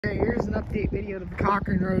Okay, here's an update video to the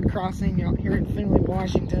Cochran Road crossing out here in Finley,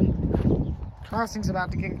 Washington. Crossing's about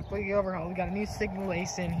to get completely overhauled. We got a new signal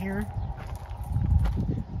ace in here.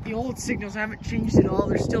 The old signals haven't changed at all,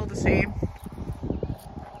 they're still the same.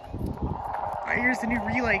 Alright, here's the new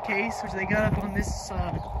relay case, which they got up on this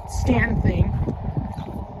stand thing.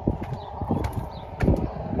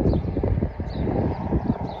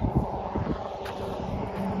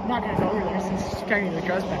 I'm not gonna go over there since it's carrying the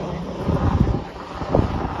trust battery.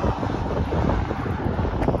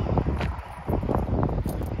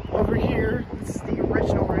 Over here, this is the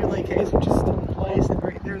original relay case, which is still in place, and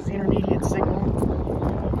right there's the intermediate signal.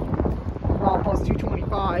 Plus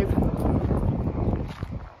 225.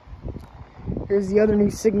 Here's the other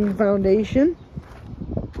new signal foundation.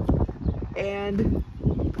 And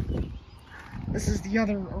this is the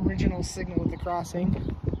other original signal with the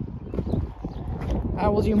crossing. I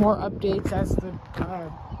will do more updates as the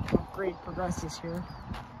upgrade progresses here.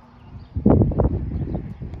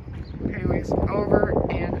 Anyways, over